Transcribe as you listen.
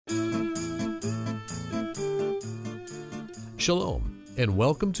Shalom, and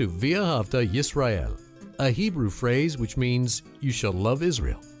welcome to V'ahavta Yisrael, a Hebrew phrase which means you shall love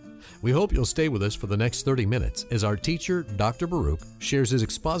Israel. We hope you'll stay with us for the next 30 minutes as our teacher, Dr. Baruch, shares his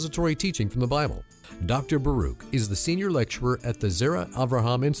expository teaching from the Bible. Dr. Baruch is the senior lecturer at the Zera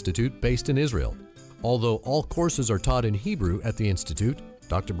Avraham Institute based in Israel. Although all courses are taught in Hebrew at the Institute,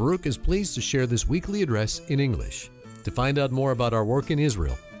 Dr. Baruch is pleased to share this weekly address in English. To find out more about our work in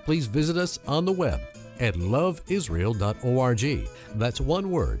Israel, please visit us on the web at loveisrael.org. That's one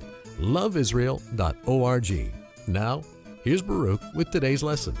word, loveisrael.org. Now, here's Baruch with today's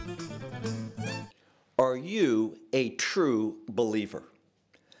lesson. Are you a true believer?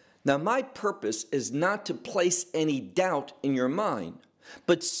 Now, my purpose is not to place any doubt in your mind,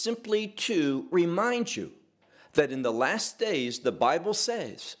 but simply to remind you that in the last days, the Bible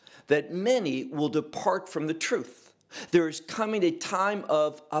says that many will depart from the truth. There is coming a time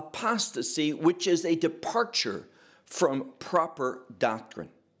of apostasy, which is a departure from proper doctrine.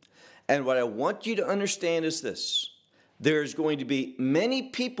 And what I want you to understand is this. There's going to be many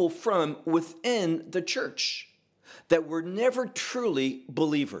people from within the church that were never truly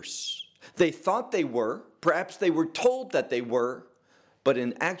believers. They thought they were, perhaps they were told that they were, but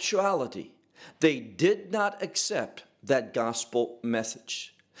in actuality, they did not accept that gospel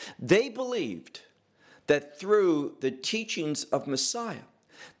message. They believed that through the teachings of Messiah,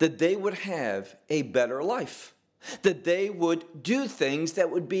 that they would have a better life, that they would do things that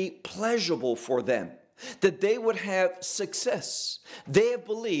would be pleasurable for them, that they would have success. They have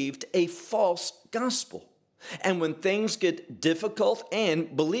believed a false gospel. And when things get difficult,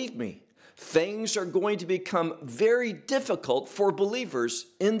 and believe me, things are going to become very difficult for believers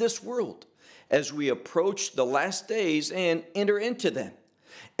in this world as we approach the last days and enter into them.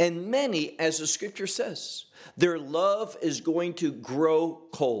 And many, as the scripture says, their love is going to grow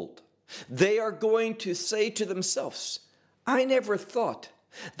cold. They are going to say to themselves, I never thought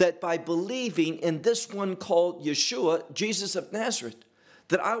that by believing in this one called Yeshua, Jesus of Nazareth,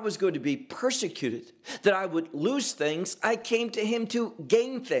 that I was going to be persecuted, that I would lose things. I came to him to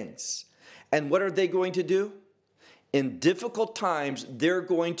gain things. And what are they going to do? In difficult times, they're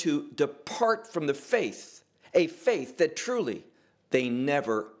going to depart from the faith, a faith that truly they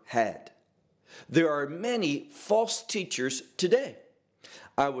never had. There are many false teachers today.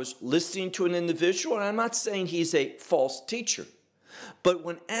 I was listening to an individual, and I'm not saying he's a false teacher, but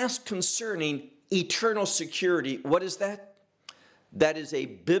when asked concerning eternal security, what is that? That is a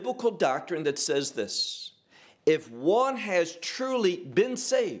biblical doctrine that says this: if one has truly been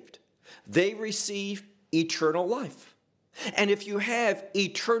saved, they receive eternal life. And if you have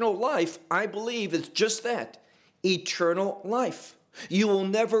eternal life, I believe it's just that, eternal life. You will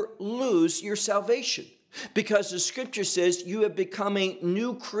never lose your salvation because the scripture says you have become a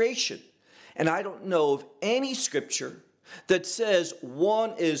new creation. And I don't know of any scripture that says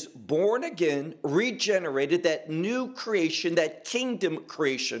one is born again, regenerated, that new creation, that kingdom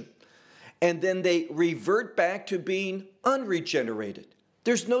creation, and then they revert back to being unregenerated.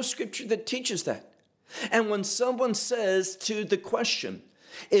 There's no scripture that teaches that. And when someone says to the question,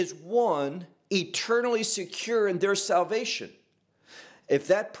 is one eternally secure in their salvation? If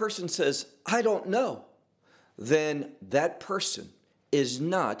that person says, I don't know, then that person is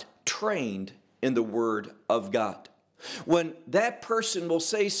not trained in the Word of God. When that person will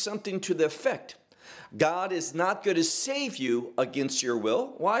say something to the effect, God is not going to save you against your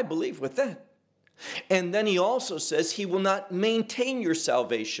will, well, I believe with that. And then he also says he will not maintain your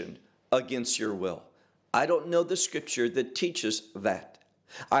salvation against your will. I don't know the scripture that teaches that.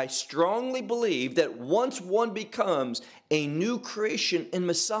 I strongly believe that once one becomes a new creation in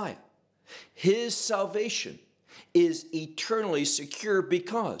Messiah, his salvation is eternally secure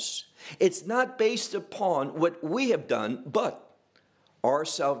because it's not based upon what we have done, but our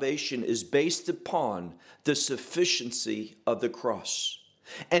salvation is based upon the sufficiency of the cross.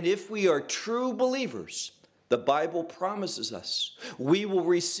 And if we are true believers, the Bible promises us we will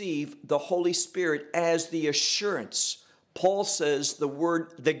receive the Holy Spirit as the assurance. Paul says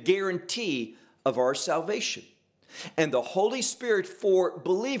the guarantee of our salvation. And the Holy Spirit for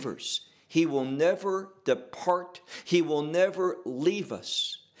believers, he will never depart. He will never leave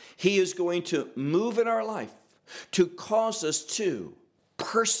us. He is going to move in our life to cause us to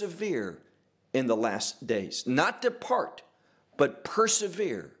persevere in the last days. Not depart, but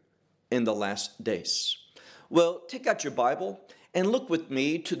persevere in the last days. Well, take out your Bible and look with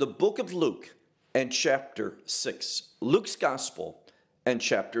me to the book of Luke and chapter 6. Luke's Gospel and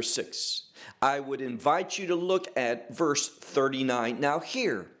chapter 6. I would invite you to look at verse 39. Now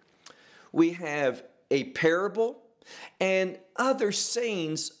here we have a parable and other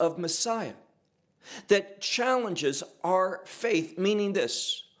sayings of Messiah. that challenges our faith, meaning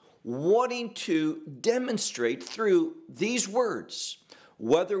this, wanting to demonstrate through these words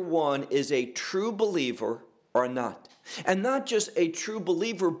whether one is a true believer or not. And not just a true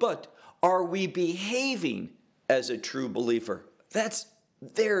believer, but are we behaving as a true believer? That's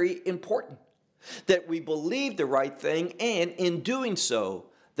very important. That we believe the right thing, and in doing so,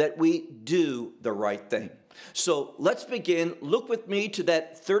 that we do the right thing. So let's begin. Look with me to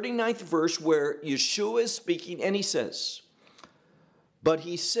that 39th verse where Yeshua is speaking, and he says, "But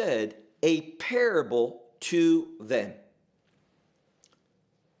he said a parable to them.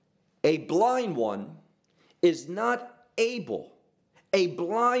 A blind one is not able, a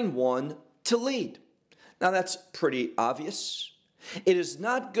blind one to lead." Now that's pretty obvious. It is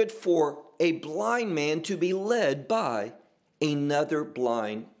not good for a blind man to be led by another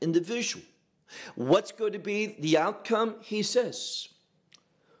blind individual. What's going to be the outcome? He says,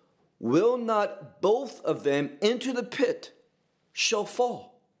 "Will not both of them into the pit shall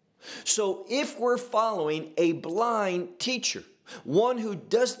fall?" So if we're following a blind teacher, one who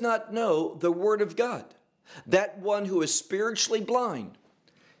does not know the Word of God, that one who is spiritually blind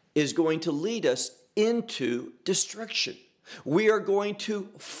is going to lead us into destruction. We are going to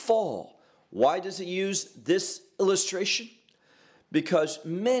fall. Why does he use this illustration? Because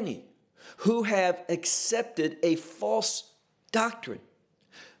many who have accepted a false doctrine,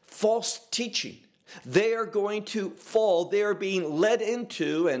 false teaching, they are going to fall. They are being led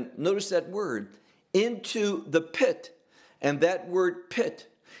into, and notice that word, into the pit. And that word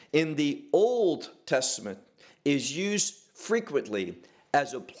pit in the Old Testament is used frequently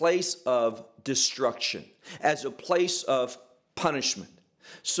as a place of destruction, as a place of punishment.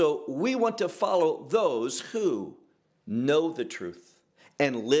 So we want to follow those who know the truth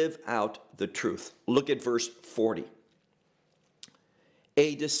and live out the truth. Look at verse 40.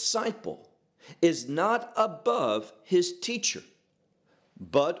 "A disciple is not above his teacher,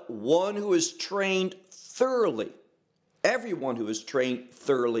 but one who is trained thoroughly." Everyone who is trained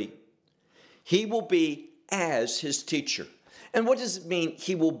thoroughly, he will be as his teacher. And what does it mean,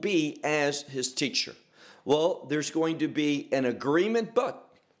 he will be as his teacher? Well, there's going to be an agreement,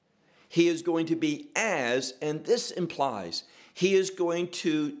 but he is going to be as, and this implies he is going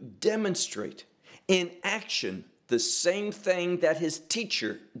to demonstrate in action the same thing that his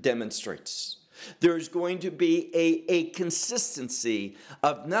teacher demonstrates. There's going to be a consistency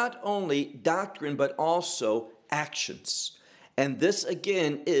of not only doctrine, but also actions. And this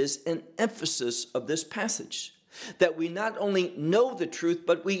again is an emphasis of this passage, that we not only know the truth,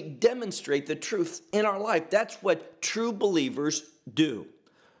 but we demonstrate the truth in our life. That's what true believers do.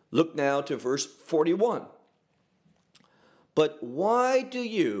 Look now to verse 41. "But why do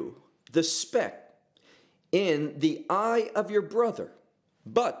you the speck in the eye of your brother,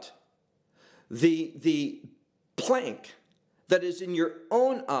 but the plank that is in your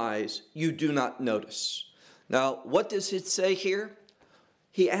own eyes you do not notice?" Now, what does it say here?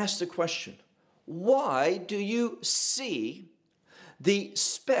 He asks the question, why do you see the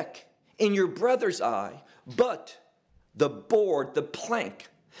speck in your brother's eye, but the board, the plank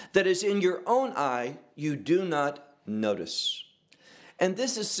that is in your own eye, you do not notice? And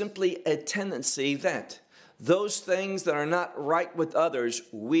this is simply a tendency that those things that are not right with others,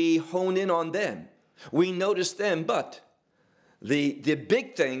 we hone in on them. We notice them, but the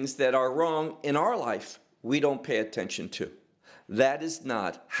big things that are wrong in our life, we don't pay attention to. That is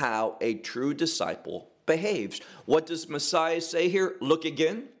not how a true disciple behaves. What does Messiah say here? Look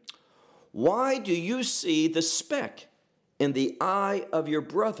again. "Why do you see the speck in the eye of your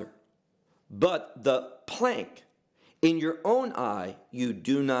brother, but the plank in your own eye you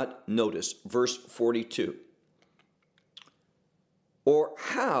do not notice?" Verse 42. "Or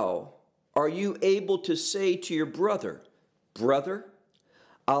how are you able to say to your brother, 'Brother,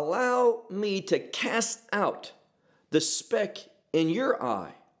 allow me to cast out the speck in your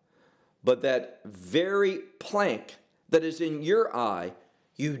eye, but that very plank that is in your eye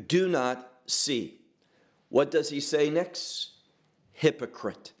you do not see?'" What does he say next?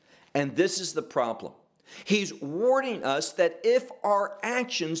 Hypocrite. And this is the problem. He's warning us that if our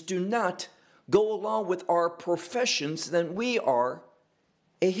actions do not go along with our professions, then we are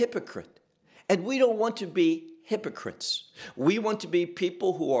a hypocrite. And we don't want to be hypocrites. We want to be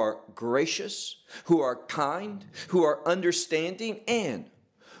people who are gracious, who are kind, who are understanding, and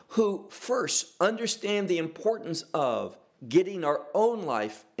who first understand the importance of getting our own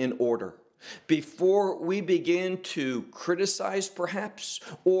life in order before we begin to criticize perhaps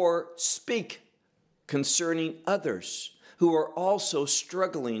or speak concerning others who are also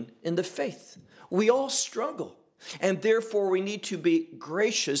struggling in the faith. We all struggle. And therefore, we need to be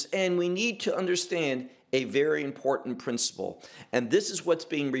gracious, and we need to understand a very important principle. And this is what's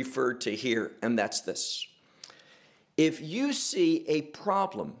being referred to here, and that's this. If you see a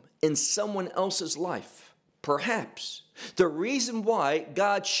problem in someone else's life, perhaps the reason why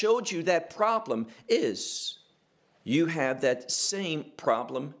God showed you that problem is you have that same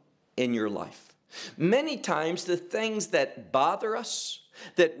problem in your life. Many times the things that bother us,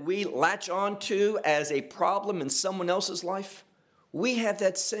 that we latch on to as a problem in someone else's life, we have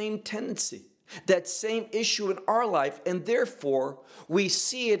that same tendency, that same issue in our life, and therefore we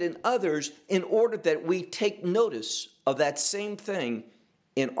see it in others in order that we take notice of that same thing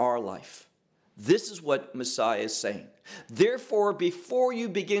in our life. This is what Messiah is saying. Therefore, before you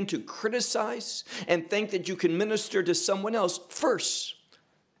begin to criticize and think that you can minister to someone else, first,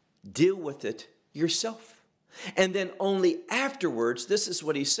 deal with it yourself. And then only afterwards, this is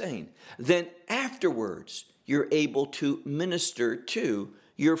what he's saying, then afterwards, you're able to minister to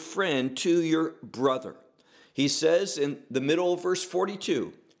your friend, to your brother. He says in the middle of verse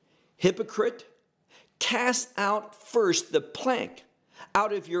 42, hypocrite, cast out first the plank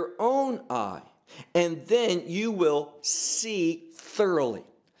out of your own eye, and then you will see thoroughly.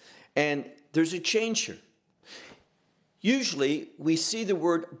 And there's a change here. Usually we see the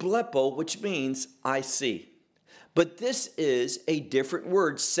word blepo, which means I see. But this is a different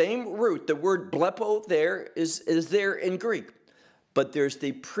word. Same root. The word blepo there is there in Greek. But there's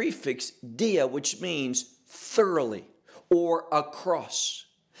the prefix dia, which means thoroughly or across.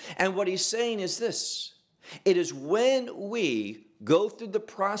 And what he's saying is this. It is when we go through the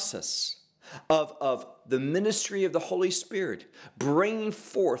process of the ministry of the Holy Spirit, bringing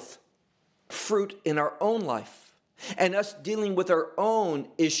forth fruit in our own life, and us dealing with our own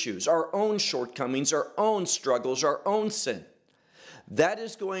issues, our own shortcomings, our own struggles, our own sin, that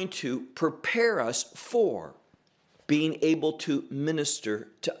is going to prepare us for being able to minister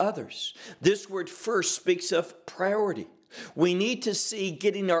to others. This word first speaks of priority. We need to see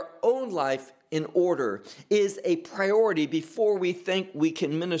getting our own life in order is a priority before we think we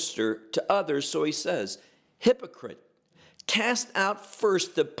can minister to others. So he says, hypocrite, cast out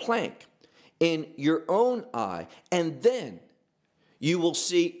first the plank in your own eye, and then you will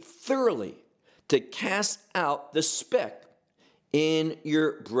see thoroughly to cast out the speck in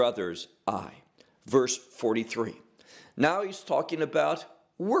your brother's eye. Verse 43. Now he's talking about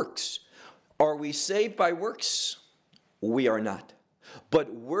works. Are we saved by works? We are not.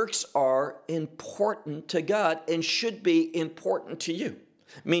 But works are important to God and should be important to you.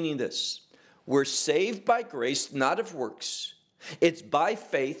 Meaning this, we're saved by grace, not of works. It's by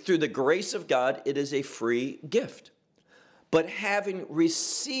faith through the grace of God. It is a free gift. But having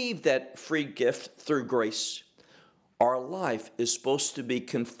received that free gift through grace, our life is supposed to be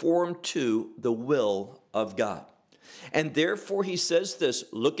conformed to the will of God. And therefore he says this,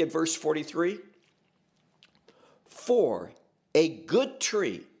 look at verse 43. For a good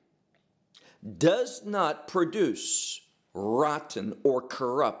tree does not produce rotten or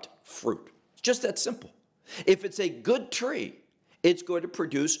corrupt fruit. Just that simple. If it's a good tree, it's going to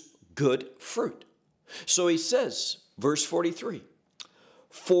produce good fruit. So he says, verse 43,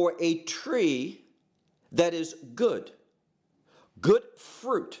 for a tree that is good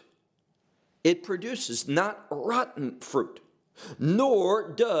fruit, it produces not rotten fruit,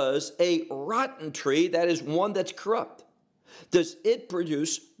 nor does a rotten tree, that is one that's corrupt, does it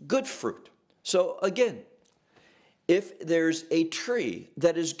produce good fruit. So again, if there's a tree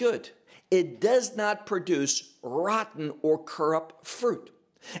that is good, it does not produce rotten or corrupt fruit.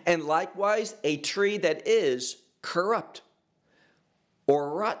 And likewise, a tree that is corrupt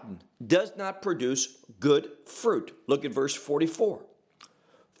or rotten does not produce good fruit. Look at verse 44.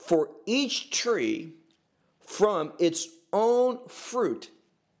 For each tree from its own fruit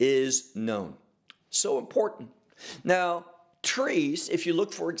is known. So important. Now, trees, if you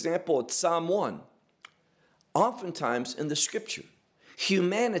look, for example, at Psalm 1, oftentimes in the scripture,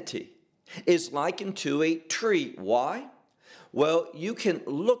 humanity is likened to a tree. Why? Well, you can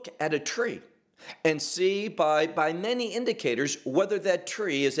look at a tree and see by many indicators whether that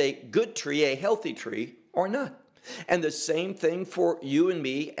tree is a good tree, a healthy tree, or not. And the same thing for you and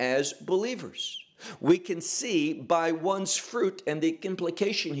me as believers. We can see by one's fruit, and the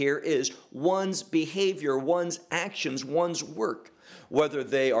implication here is one's behavior, one's actions, one's work, whether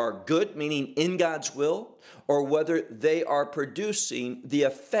they are good, meaning in God's will, or whether they are producing the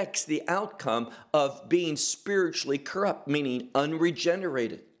effects, the outcome of being spiritually corrupt, meaning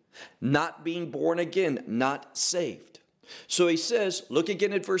unregenerated, not being born again, not saved. So he says, look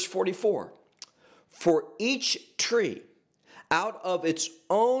again at verse 44, for each tree out of its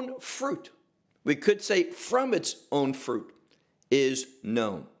own fruit We could say from its own fruit is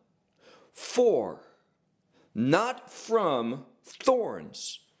known. 4, not from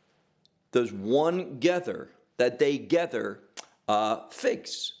thorns does one gather, that they gather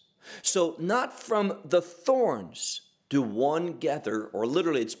figs. So not from the thorns do one gather, or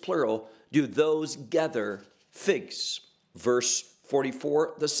literally it's plural, do those gather figs. Verse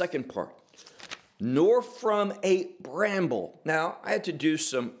 44, the second part. Nor from a bramble. Now, I had to do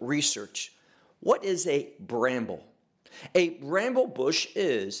some research. What is a bramble? A bramble bush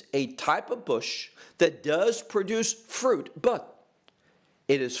is a type of bush that does produce fruit, but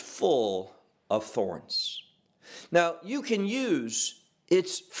it is full of thorns. Now, you can use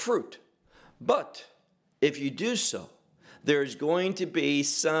its fruit, but if you do so, there's going to be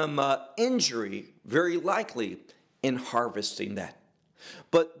some injury, very likely, in harvesting that.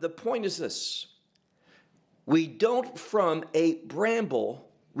 But the point is this. We don't, from a bramble,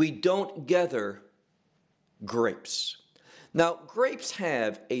 we don't gather grapes. Now, grapes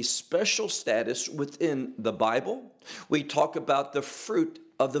have a special status within the Bible. We talk about the fruit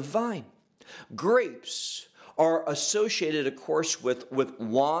of the vine. Grapes are associated, of course, with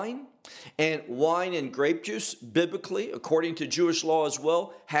wine, and wine and grape juice, biblically, according to Jewish law as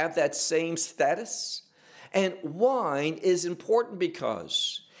well, have that same status. And wine is important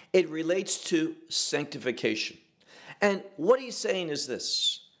because it relates to sanctification. And what he's saying is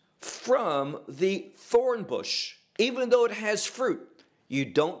this: from the thorn bush, even though it has fruit, you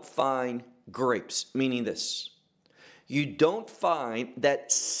don't find grapes, meaning this. You don't find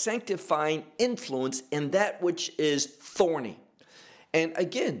that sanctifying influence in that which is thorny. And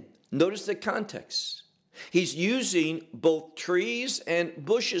again, notice the context. He's using both trees and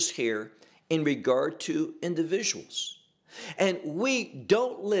bushes here in regard to individuals. And we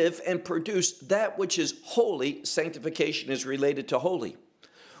don't live and produce that which is holy. Sanctification is related to holy.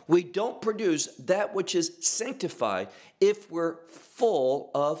 We don't produce that which is sanctified if we're full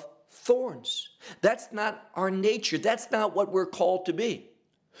of thorns. That's not our nature. That's not what we're called to be.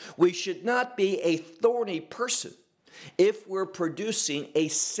 We should not be a thorny person if we're producing a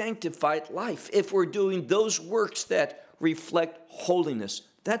sanctified life, if we're doing those works that reflect holiness.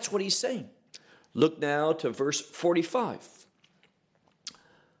 That's what he's saying. Look now to verse 45.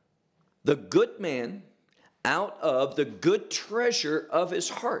 The good man, out of the good treasure of his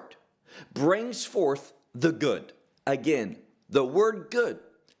heart, brings forth the good. Again, the word good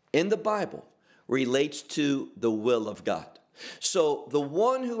in the Bible relates to the will of God. So the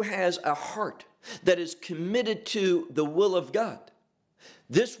one who has a heart that is committed to the will of God,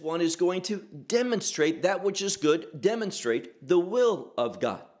 this one is going to demonstrate that which is good, demonstrate the will of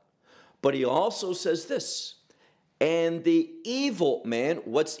God. But he also says this, and the evil man,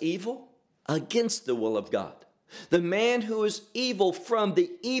 what's evil? Against the will of God. The man who is evil from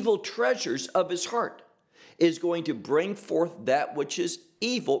the evil treasures of his heart is going to bring forth that which is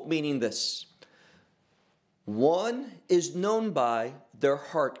evil, meaning this. One is known by their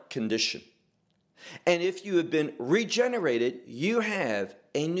heart condition. And if you have been regenerated, you have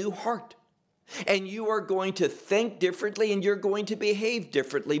a new heart. And you are going to think differently and you're going to behave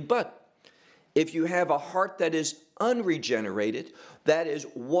differently. But if you have a heart that is unregenerated, that is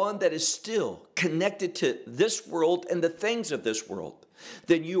one that is still connected to this world and the things of this world,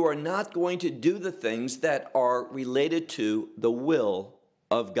 then you are not going to do the things that are related to the will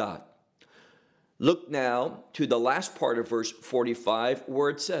of God. Look now to the last part of verse 45 where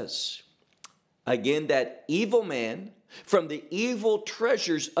it says, again, that evil man from the evil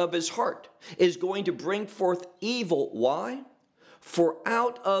treasures of his heart is going to bring forth evil. Why? For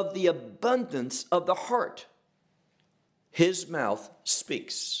out of the abundance of the heart, his mouth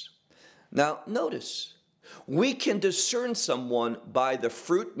speaks. Now, notice, we can discern someone by the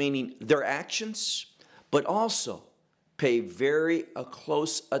fruit, meaning their actions, but also pay very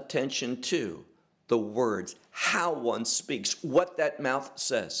close attention to the words, how one speaks, what that mouth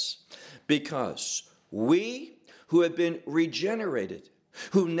says. Because we who have been regenerated,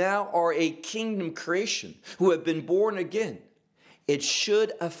 who now are a kingdom creation, who have been born again, it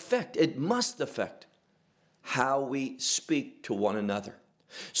should affect, it must affect how we speak to one another.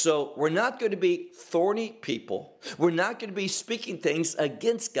 So we're not going to be thorny people. We're not going to be speaking things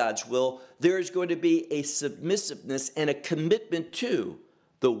against God's will. There is going to be a submissiveness and a commitment to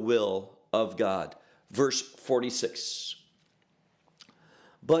the will of God. Verse 46.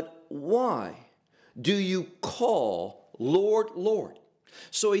 But why do you call Lord, Lord?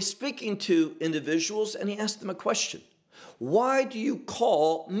 So he's speaking to individuals and he asked them a question. Why do you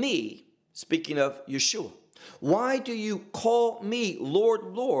call me, speaking of Yeshua, why do you call me Lord,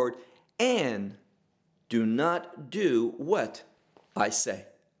 Lord, and do not do what I say?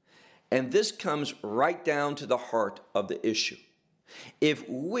 And this comes right down to the heart of the issue. If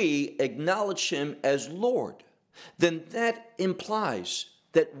we acknowledge him as Lord, then that implies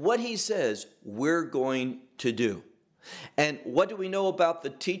that what he says we're going to do. And what do we know about the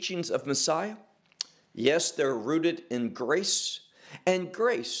teachings of Messiah? Yes, they're rooted in grace, and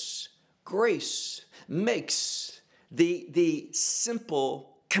grace makes the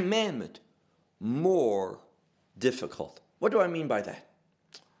simple commandment more difficult. What do I mean by that?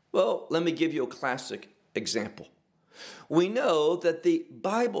 Well, let me give you a classic example. We know that the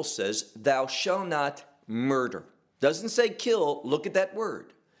Bible says, thou shalt not murder. Doesn't say kill, look at that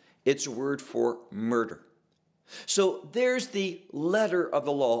word. It's a word for murder. So there's the letter of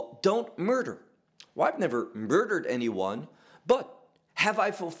the law, don't murder. Well, I've never murdered anyone, but have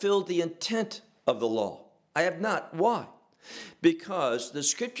I fulfilled the intent of the law? I have not. Why? Because the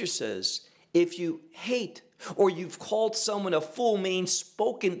scripture says, if you hate or you've called someone a fool, means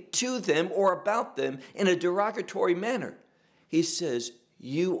spoken to them or about them in a derogatory manner, he says,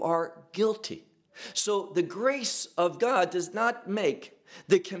 you are guilty. So the grace of God does not make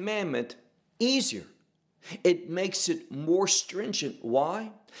the commandment easier. It makes it more stringent.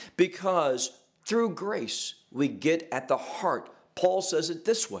 Why? Because through grace, we get at the heart. Paul says it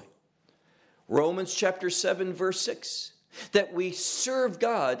this way. Romans chapter 7, verse 6, that we serve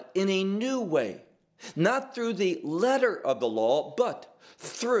God in a new way, not through the letter of the law, but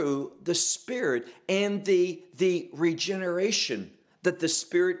through the Spirit and the regeneration that the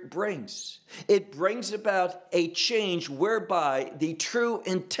Spirit brings. It brings about a change whereby the true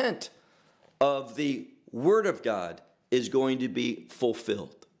intent of the Word of God is going to be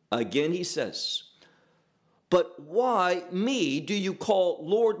fulfilled. Again, he says, but why me do you call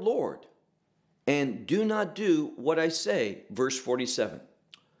Lord, Lord, and do not do what I say? Verse 47.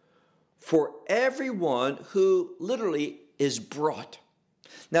 For everyone who literally is brought.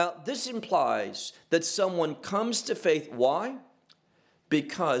 Now, this implies that someone comes to faith. Why?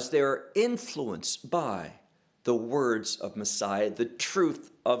 Because they are influenced by the words of Messiah, the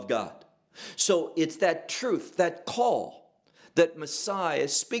truth of God. So it's that truth, that call that Messiah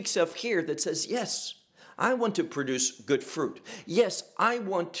speaks of here that says, yes, I want to produce good fruit. Yes, I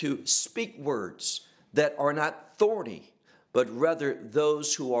want to speak words that are not thorny, but rather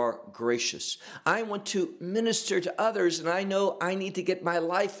those who are gracious. I want to minister to others, and I know I need to get my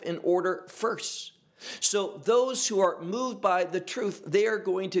life in order first. So those who are moved by the truth, they are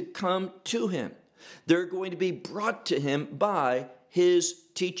going to come to him. They're going to be brought to him by his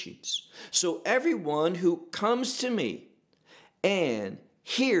teachings. So everyone who comes to me and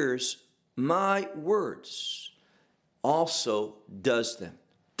hears my words also does them.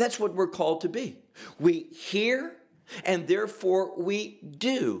 That's what we're called to be. We hear and therefore we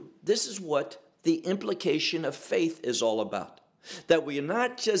do. This is what the implication of faith is all about. That we are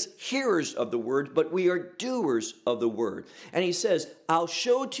not just hearers of the word, but we are doers of the word. And he says, I'll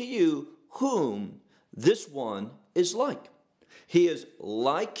show to you whom this one is like. He is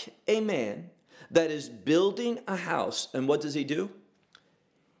like a man that is building a house. And what does he do?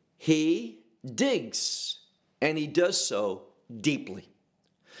 He digs, and he does so deeply.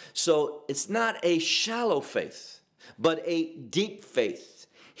 So it's not a shallow faith, but a deep faith.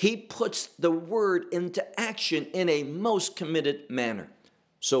 He puts the word into action in a most committed manner.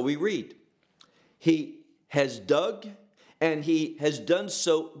 So we read, he has dug, and he has done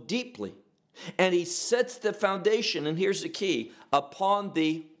so deeply. And he sets the foundation, and here's the key, upon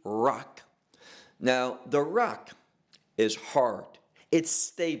the rock. Now, the rock is hard, it's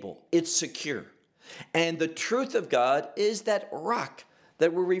stable, it's secure. And the truth of God is that rock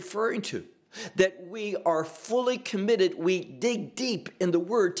that we're referring to, that we are fully committed, we dig deep in the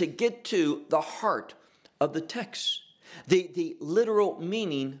word to get to the heart of the text, the literal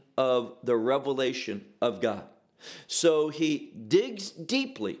meaning of the revelation of God. So he digs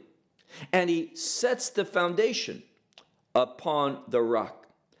deeply, and he sets the foundation upon the rock.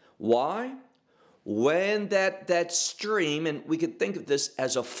 Why? When that stream, and we could think of this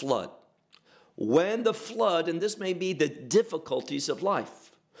as a flood, when the flood, and this may be the difficulties of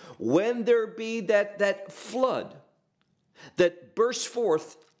life, when there be that flood that bursts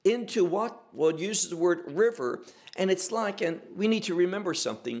forth into what? Well, it uses the word river, and it's like, and we need to remember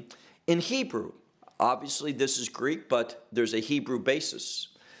something, in Hebrew, obviously this is Greek, but there's a Hebrew basis.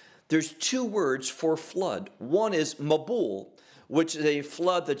 There's two words for flood. One is Mabul, which is a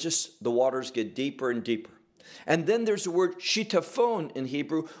flood that just the waters get deeper and deeper. And then there's the word shitaphon in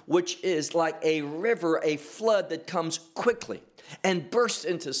Hebrew, which is like a river, a flood that comes quickly and bursts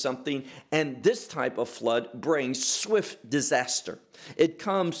into something. And this type of flood brings swift disaster. It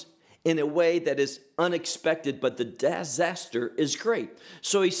comes in a way that is unexpected, but the disaster is great.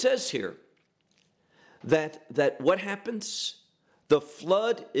 So he says here that what happens? The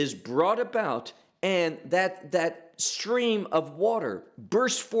flood is brought about, and that stream of water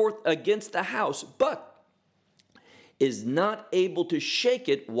bursts forth against the house, but is not able to shake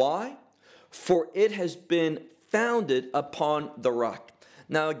it. Why? For it has been founded upon the rock.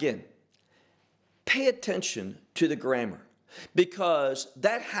 Now again, pay attention to the grammar, because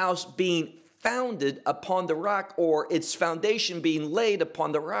that house being founded upon the rock, or its foundation being laid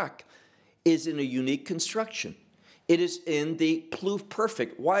upon the rock, is in a unique construction. It is in the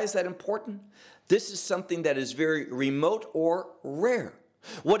pluperfect. Why is that important? This is something that is very remote or rare.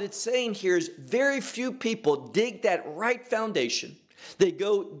 What it's saying here is very few people dig that right foundation. They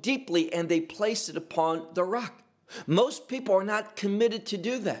go deeply and they place it upon the rock. Most people are not committed to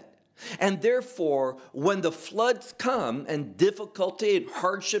do that. And therefore, when the floods come and difficulty and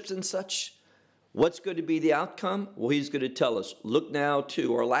hardships and such, what's going to be the outcome? Well, he's going to tell us. Look now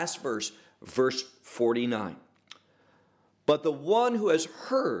to our last verse, verse 49. But the one who has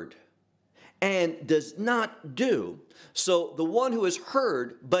heard and does not do, so the one who has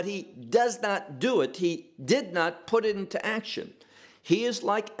heard, but he does not do it, he did not put it into action. He is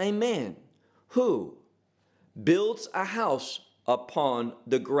like a man who builds a house upon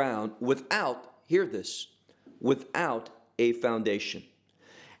the ground without, hear this, without a foundation.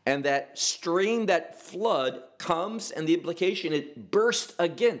 And that stream, that flood comes, and the implication, it bursts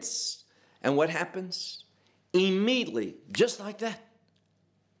against. And what happens? Immediately, just like that,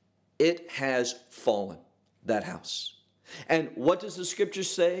 it has fallen, that house. And what does the scripture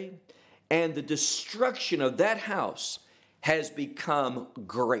say? And the destruction of that house has become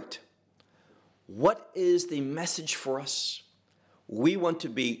great. What is the message for us? We want to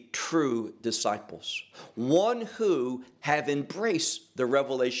be true disciples, one who have embraced the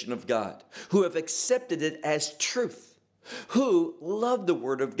revelation of God, who have accepted it as truth, who love the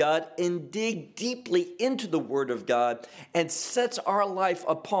Word of God and dig deeply into the Word of God and sets our life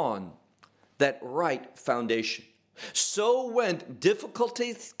upon that right foundation. So when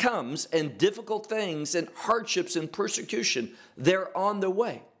difficulty comes and difficult things and hardships and persecution, they're on the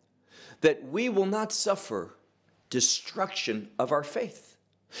way, that we will not suffer destruction of our faith.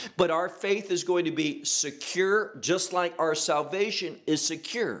 But our faith is going to be secure, just like our salvation is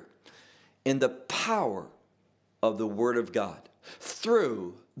secure, in the power of the Word of God,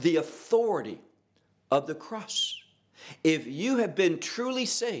 through the authority of the cross. If you have been truly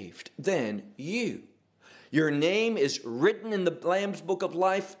saved, then your name is written in the Lamb's Book of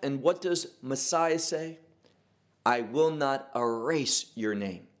Life. And what does Messiah say? I will not erase your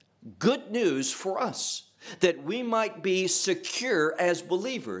name. Good news for us, that we might be secure as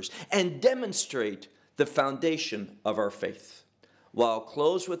believers and demonstrate the foundation of our faith. Well, I'll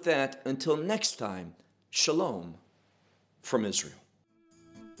close with that. Until next time, shalom from Israel.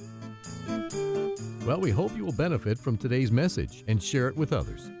 Well, we hope you will benefit from today's message and share it with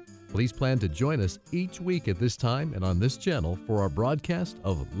others. Please plan to join us each week at this time and on this channel for our broadcast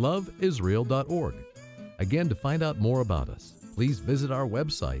of loveisrael.org. Again, to find out more about us, please visit our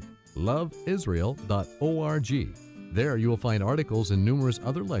website, loveisrael.org. There you will find articles and numerous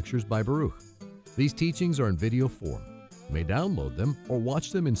other lectures by Baruch. These teachings are in video form. You may download them or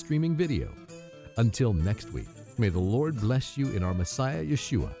watch them in streaming video. Until next week, may the Lord bless you in our Messiah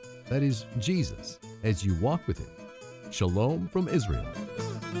Yeshua, that is Jesus, as you walk with Him. Shalom from Israel.